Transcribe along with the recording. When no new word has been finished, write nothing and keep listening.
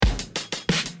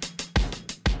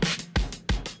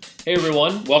Hey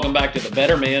everyone, welcome back to the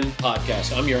Better Man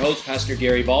Podcast. I'm your host, Pastor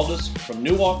Gary Baldus from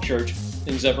New Walk Church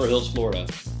in Zephyr Hills, Florida.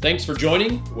 Thanks for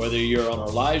joining, whether you're on our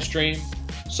live stream,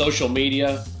 social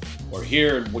media, or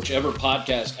here in whichever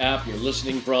podcast app you're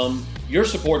listening from. Your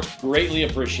support's greatly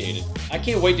appreciated. I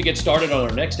can't wait to get started on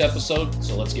our next episode,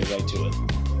 so let's get right to it.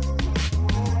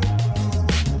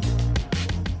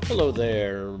 Hello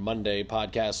there, Monday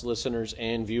podcast listeners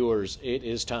and viewers. It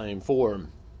is time for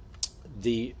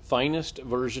the finest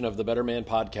version of the Better Man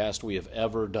Podcast we have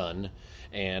ever done,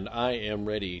 and I am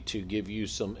ready to give you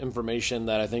some information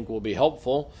that I think will be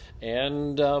helpful,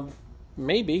 and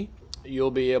maybe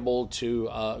you'll be able to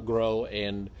grow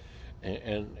and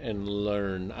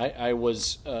learn. I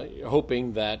was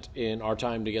hoping that in our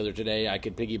time together today, I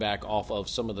could piggyback off of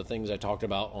some of the things I talked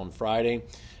about on Friday,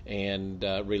 and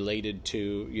related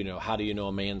to, how do you know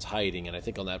a man's hiding? And I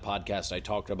think on that podcast I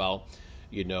talked about,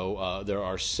 there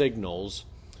are signals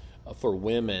for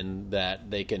women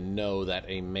that they can know that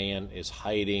a man is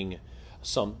hiding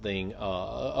something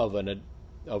of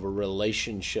a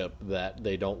relationship that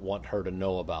they don't want her to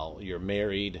know about. You're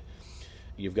married,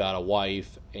 you've got a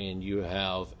wife, and you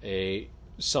have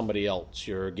somebody else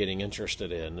you're getting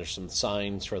interested in. There's some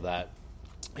signs for that,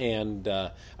 and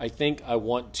I think I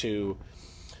want to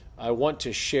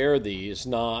share these,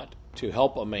 not to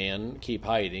help a man keep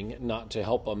hiding, not to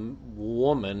help a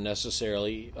woman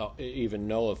necessarily even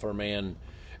know if her man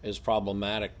is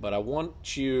problematic, but I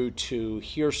want you to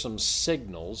hear some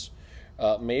signals,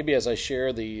 maybe as I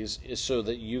share these, so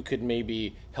that you could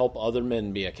maybe help other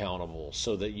men be accountable,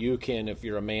 so that you can, if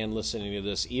you're a man listening to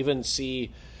this, even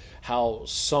see how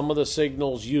some of the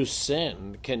signals you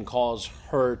send can cause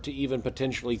her to even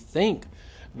potentially think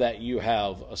that you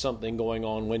have something going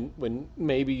on when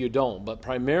maybe you don't, but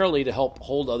primarily to help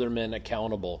hold other men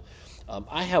accountable.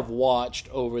 I have watched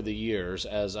over the years,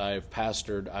 as I've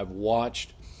pastored, I've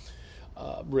watched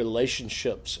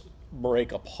relationships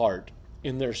break apart,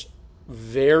 and there's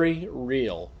very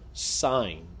real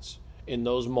signs in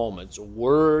those moments,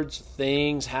 words,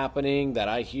 things happening that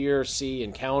I hear, see,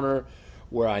 encounter,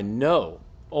 where I know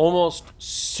almost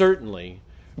certainly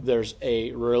there's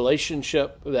a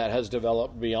relationship that has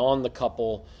developed beyond the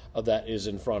couple that is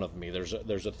in front of me. There's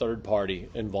a third party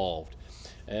involved,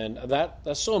 and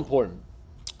that's so important.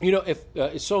 If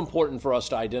it's so important for us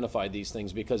to identify these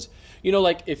things, because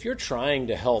like if you're trying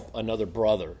to help another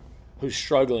brother who's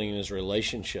struggling in his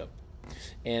relationship,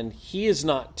 and he is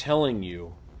not telling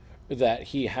you that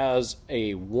he has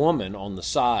a woman on the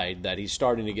side that he's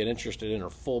starting to get interested in a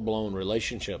full-blown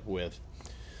relationship with,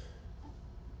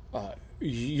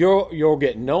 you'll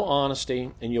get no honesty,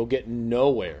 and you'll get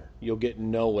nowhere. You'll get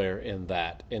nowhere in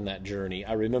that journey.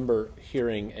 I remember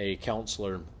hearing a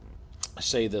counselor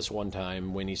say this one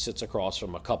time when he sits across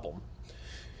from a couple.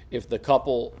 If the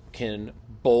couple can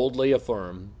boldly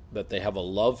affirm that they have a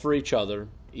love for each other,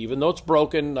 even though it's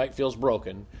broken, it feels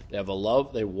broken, they have a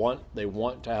love, they want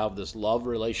to have this love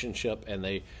relationship, and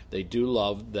they do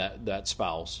love that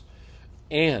spouse.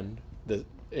 And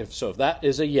if that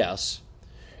is a yes,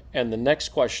 and the next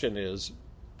question is,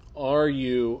 are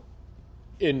you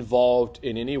involved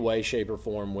in any way, shape, or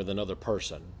form with another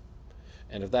person?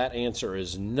 And if that answer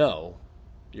is no,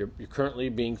 you're currently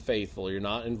being faithful, you're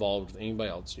not involved with anybody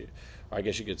else, or I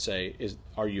guess you could say,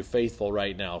 are you faithful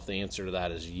right now? If the answer to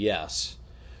that is yes.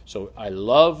 So I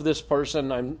love this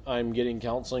person I'm getting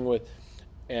counseling with,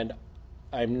 and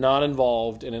I'm not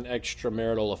involved in an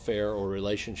extramarital affair or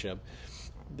relationship.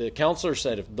 The counselor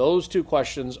said if those two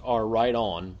questions are right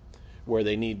on where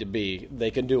they need to be,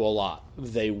 they can do a lot.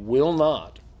 They will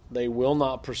not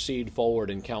proceed forward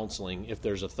in counseling if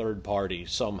there's a third party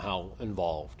somehow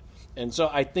involved. And so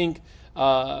I think,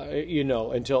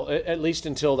 until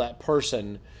that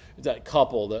person, that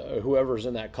couple, whoever's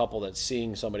in that couple that's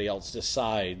seeing somebody else,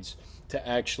 decides to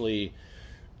actually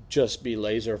just be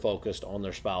laser focused on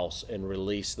their spouse and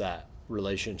release that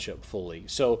relationship fully.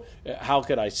 So how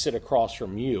could I sit across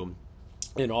from you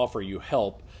and offer you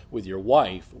help with your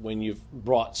wife when you've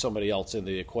brought somebody else into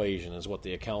the equation, is what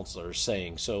the counselor is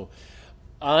saying. So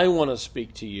I want to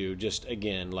speak to you just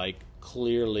again,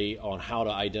 clearly on how to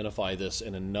identify this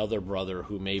in another brother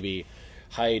who may be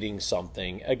hiding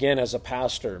something. Again, as a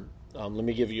pastor, let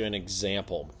me give you an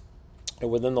example.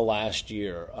 Within the last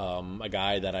year, a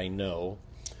guy that I know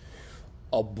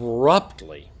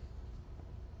abruptly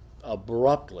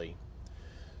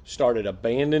started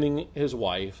abandoning his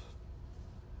wife,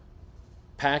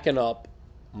 packing up,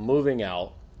 moving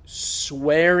out,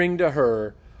 swearing to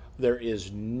her there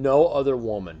is no other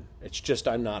woman. It's just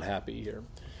I'm not happy here.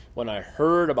 When I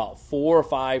heard about 4 or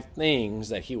 5 things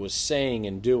that he was saying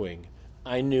and doing,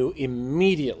 I knew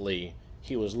immediately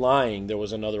he was lying, there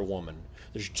was another woman.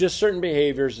 There's just certain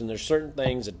behaviors and there's certain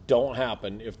things that don't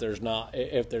happen if there's not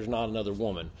another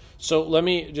woman. So let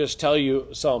me just tell you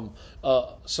some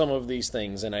of these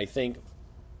things, and I think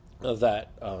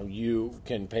that you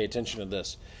can pay attention to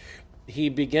this. He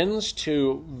begins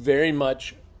to very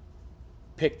much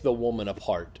pick the woman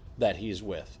apart that he's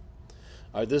with.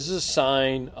 This is a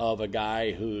sign of a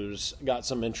guy who's got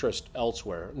some interest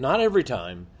elsewhere. Not every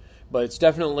time, but it's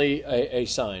definitely a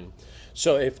sign.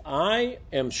 So if I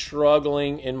am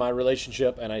struggling in my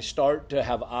relationship and I start to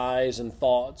have eyes and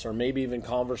thoughts, or maybe even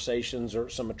conversations or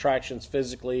some attractions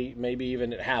physically, maybe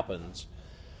even it happens,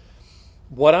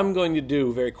 what I'm going to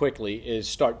do very quickly is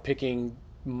start picking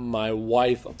my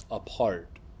wife apart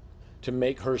to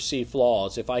make her see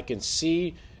flaws. If I can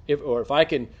see, if I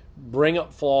can bring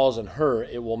up flaws in her,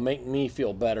 it will make me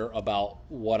feel better about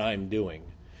what I'm doing.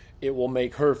 It will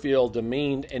make her feel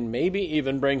demeaned, and maybe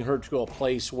even bring her to a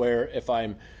place where if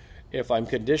I'm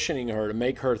conditioning her to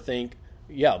make her think,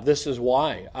 yeah, this is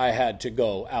why I had to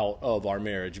go out of our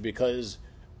marriage, because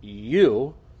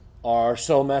you are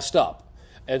so messed up.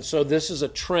 And so this is a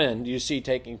trend you see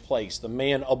taking place. The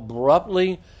man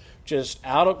abruptly just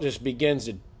begins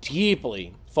to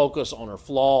deeply focus on her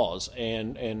flaws,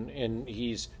 and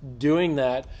he's doing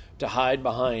that to hide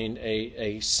behind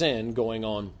a sin going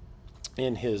on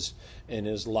in his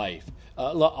life.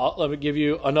 Let me give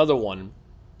you another one.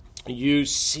 You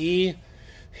see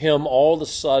him all of a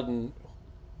sudden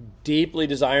deeply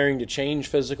desiring to change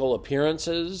physical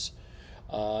appearances.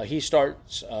 He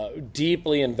starts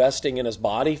deeply investing in his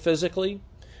body physically.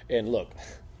 And look,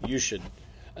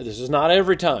 this is not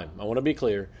every time, I want to be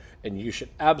clear, and you should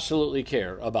absolutely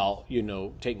care about,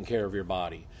 taking care of your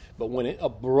body. But when it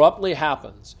abruptly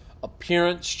happens,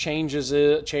 appearance changes.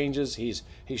 He's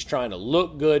trying to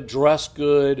look good, dress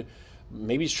good.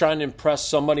 Maybe he's trying to impress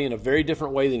somebody in a very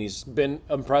different way than he's been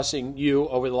impressing you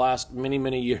over the last many,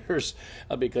 many years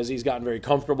because he's gotten very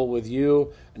comfortable with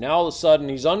you. And now all of a sudden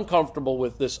he's uncomfortable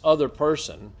with this other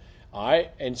person. All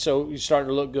right? And so he's starting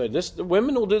to look good. The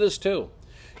women will do this too.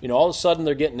 All of a sudden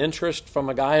they're getting interest from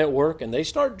a guy at work and they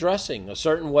start dressing a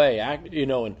certain way,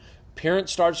 and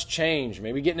appearance starts to change,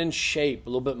 maybe getting in shape a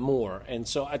little bit more. And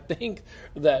so I think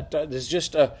that it's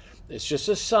just a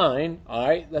sign, all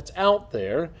right, that's out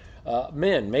there.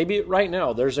 Men, maybe right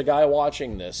now there's a guy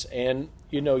watching this, and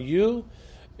there's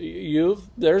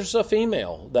a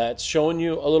female that's showing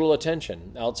you a little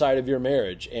attention outside of your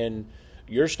marriage, and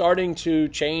you're starting to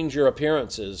change your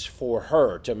appearances for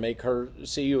her to make her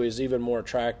see you as even more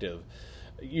attractive.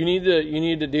 You need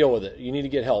to deal with it. You need to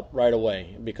get help right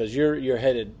away, because you're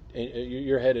headed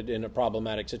in a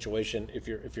problematic situation if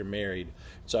you're married.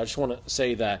 So I just want to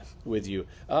say that with you.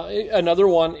 Another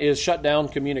one is shut down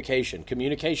communication.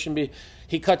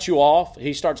 He cuts you off.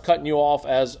 He starts cutting you off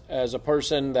as a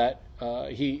person that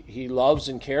he loves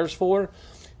and cares for.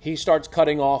 He starts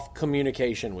cutting off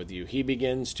communication with you. He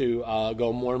begins to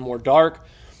go more and more dark.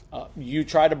 You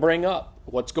try to bring up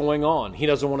what's going on. He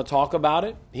doesn't want to talk about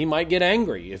it. He might get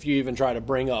angry if you even try to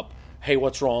bring up, hey,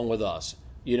 what's wrong with us?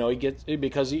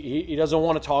 Because he doesn't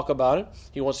want to talk about it.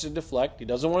 He wants to deflect. He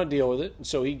doesn't want to deal with it. And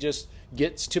so he just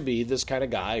gets to be this kind of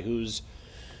guy who's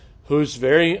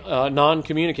very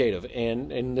non-communicative,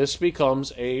 and this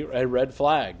becomes a red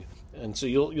flag. And so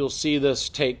you'll see this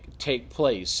take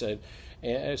place.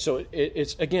 And so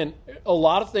it's, again, a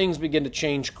lot of things begin to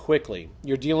change quickly.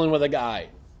 You're dealing with a guy.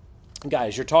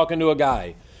 Guys, you're talking to a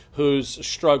guy who's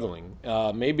struggling.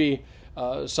 Maybe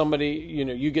somebody,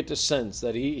 you get the sense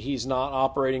that he's not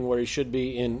operating where he should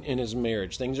be in his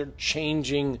marriage. Things are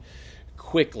changing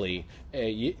quickly.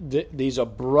 These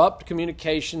abrupt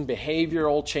communication,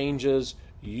 behavioral changes,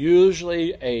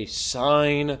 usually a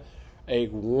sign, a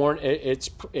warn.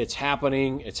 It's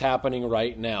happening. It's happening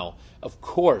right now. Of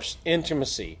course,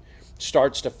 intimacy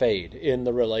starts to fade in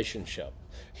the relationship.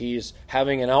 He's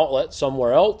having an outlet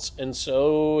somewhere else, and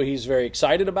so he's very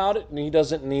excited about it, and he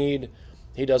doesn't need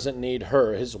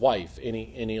her, his wife,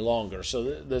 any longer.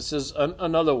 So this is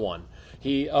another one.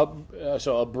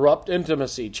 So abrupt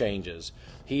intimacy changes.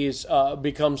 He's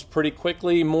becomes pretty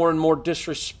quickly more and more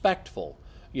disrespectful,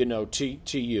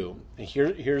 to you.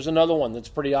 Here's another one that's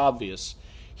pretty obvious.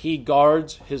 He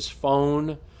guards his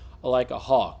phone like a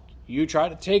hawk. You try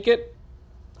to take it,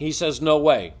 he says no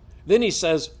way. Then he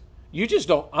says, you just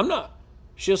don't, I'm not.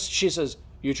 She says,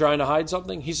 you trying to hide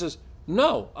something? He says,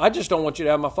 no, I just don't want you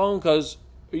to have my phone because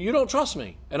you don't trust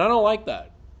me, and I don't like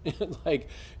that. Like,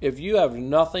 if you have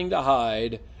nothing to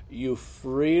hide, you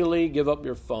freely give up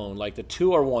your phone. Like the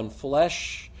two are one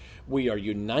flesh. We are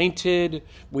united.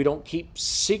 We don't keep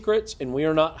secrets, and we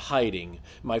are not hiding.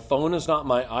 My phone is not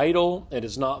my idol. It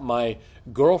is not my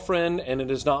girlfriend, and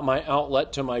it is not my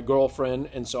outlet to my girlfriend.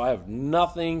 And so I have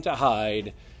nothing to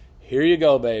hide. Here you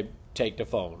go, babe. Take the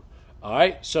phone. All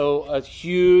right. So a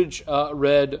huge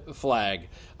red flag.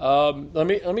 Let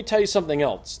me tell you something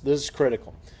else. This is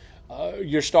critical.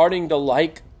 You're starting to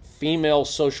like female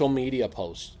social media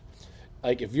posts.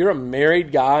 Like if you're a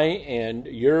married guy and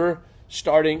you're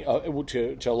starting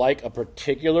to like a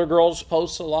particular girl's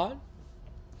posts a lot,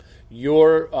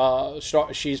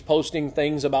 she's posting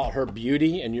things about her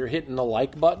beauty and you're hitting the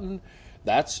like button,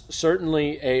 that's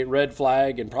certainly a red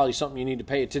flag and probably something you need to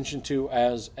pay attention to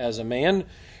as a man.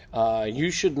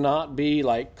 You should not be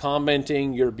like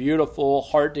commenting you're beautiful,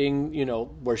 hearting,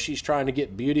 where she's trying to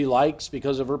get beauty likes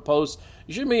because of her posts.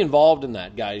 You shouldn't be involved in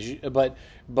that, guys.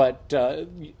 But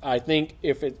I think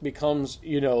if it becomes,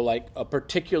 like a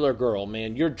particular girl,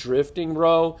 man, you're drifting,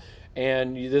 bro.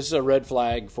 And this is a red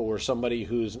flag for somebody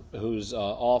who's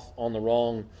off on the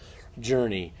wrong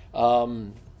journey.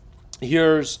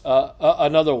 Here's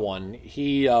another one.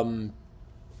 He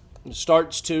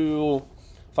starts to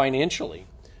financially.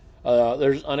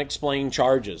 There's unexplained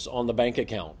charges on the bank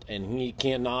account, and he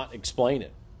cannot explain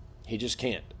it. He just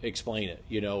can't explain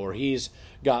it, or he's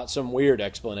got some weird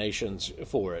explanations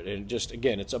for it. And just,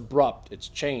 again, it's abrupt. It's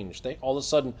changed. All of a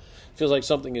sudden feels like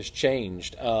something has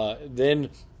changed. Then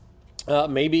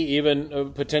maybe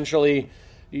even potentially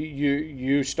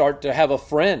you start to have a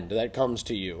friend that comes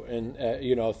to you, and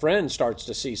a friend starts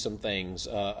to see some things.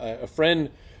 A friend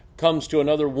comes to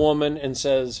another woman and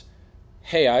says,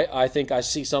 hey, I think I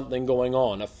see something going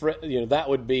on. That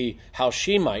would be how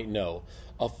she might know.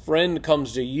 A friend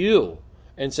comes to you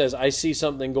and says, I see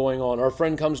something going on. Or a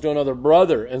friend comes to another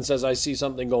brother and says, I see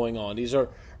something going on. These are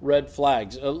red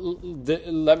flags.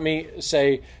 Let me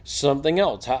say something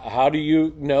else. How do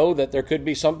you know that there could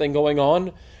be something going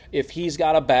on? If he's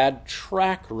got a bad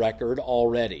track record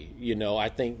already, I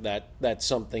think that's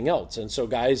something else. And so,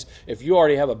 guys, if you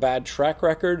already have a bad track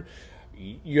record,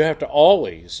 you have to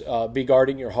always be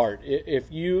guarding your heart.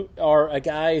 If you are a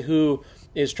guy who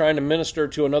is trying to minister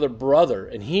to another brother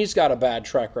and he's got a bad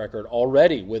track record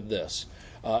already with this,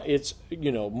 it's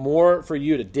more for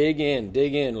you to dig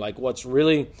in, like what's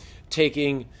really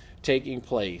taking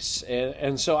place.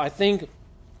 And so I think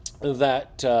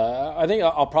that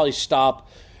I'll probably stop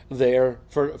there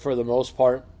for the most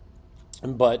part.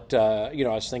 But I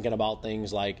was thinking about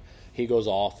things like he goes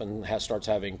off and starts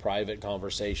having private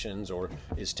conversations, or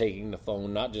is taking the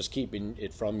phone, not just keeping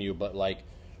it from you, but like,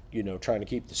 trying to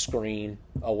keep the screen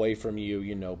away from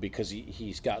you, because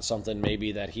he's got something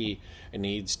maybe that he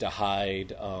needs to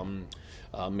hide.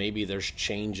 Maybe there's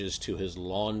changes to his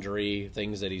laundry,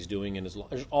 things that he's doing in his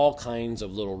there's all kinds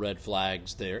of little red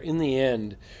flags there. In the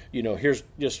end, here's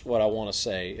just what I want to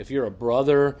say. If you're a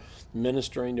brother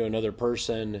ministering to another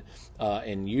person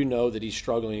and you know that he's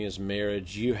struggling in his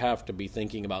marriage, you have to be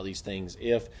thinking about these things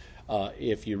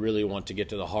if you really want to get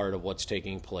to the heart of what's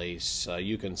taking place.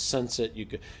 You can sense it. You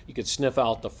could sniff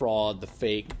out the fraud, the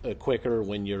fake quicker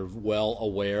when you're well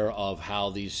aware of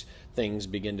how these things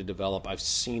begin to develop. I've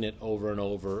seen it over and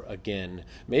over again.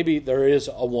 Maybe there is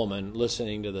a woman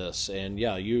listening to this, and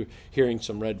you're hearing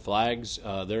some red flags.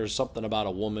 There's something about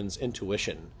a woman's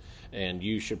intuition, and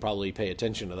you should probably pay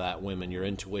attention to that, women, your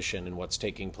intuition and what's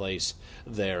taking place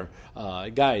there.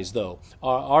 Guys, though,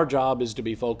 our job is to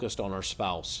be focused on our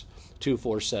spouse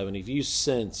 24/7. If you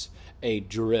sense a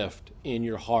drift in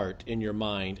your heart, in your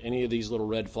mind, any of these little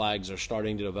red flags are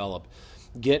starting to develop,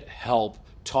 get help.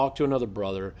 Talk to another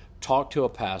brother. Talk to a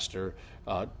pastor.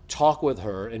 Talk with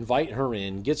her. Invite her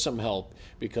in. Get some help,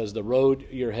 because the road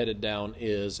you're headed down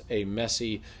is a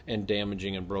messy and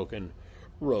damaging and broken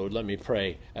road. Let me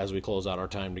pray as we close out our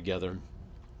time together.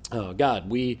 God,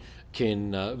 we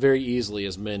can very easily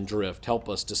as men drift. Help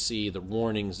us to see the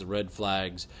warnings, the red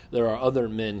flags. There are other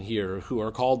men here who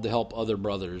are called to help other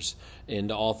brothers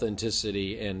into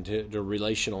authenticity and to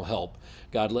relational help.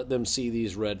 God, let them see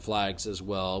these red flags as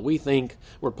well. We think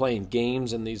we're playing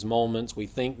games in these moments. We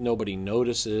think nobody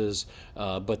notices,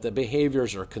 but the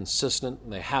behaviors are consistent.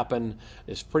 And they happen.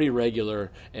 It's pretty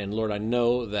regular. And Lord, I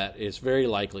know that it's very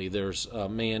likely there's a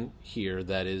man here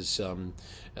that is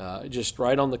just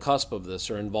right on the cusp of this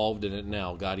or involved in it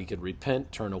now. God, he could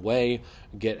repent, turn away,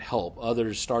 get help.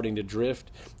 Others starting to drift,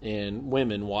 and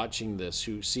women watching this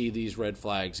who see these red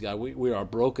flags. God, we are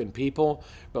broken people,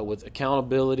 but with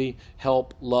accountability,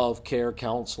 help, love, care,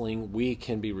 counseling, we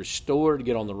can be restored,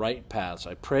 get on the right paths.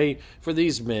 I pray for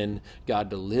these men, God,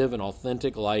 to live an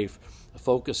authentic life,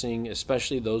 focusing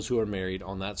especially those who are married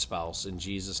on that spouse. In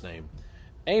Jesus' name,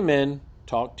 amen.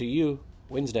 Talk to you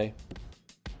Wednesday.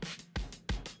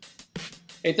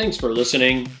 Hey, thanks for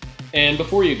listening. And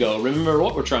before you go, remember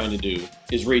what we're trying to do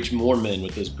is reach more men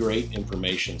with this great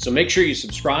information. So make sure you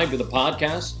subscribe to the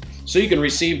podcast so you can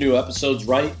receive new episodes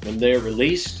right when they're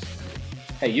released.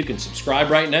 Hey, you can subscribe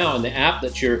right now in the app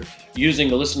that you're using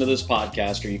to listen to this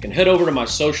podcast, or you can head over to my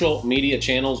social media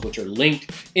channels, which are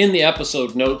linked in the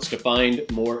episode notes to find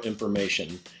more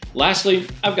information. Lastly,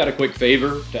 I've got a quick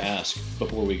favor to ask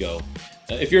before we go.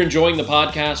 If you're enjoying the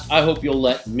podcast, I hope you'll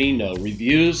let me know.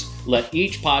 Reviews let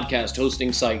each podcast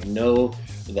hosting site know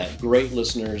that great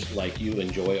listeners like you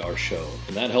enjoy our show.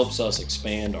 And that helps us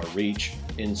expand our reach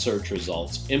in search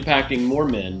results, impacting more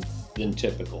men than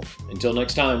typical. Until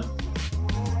next time.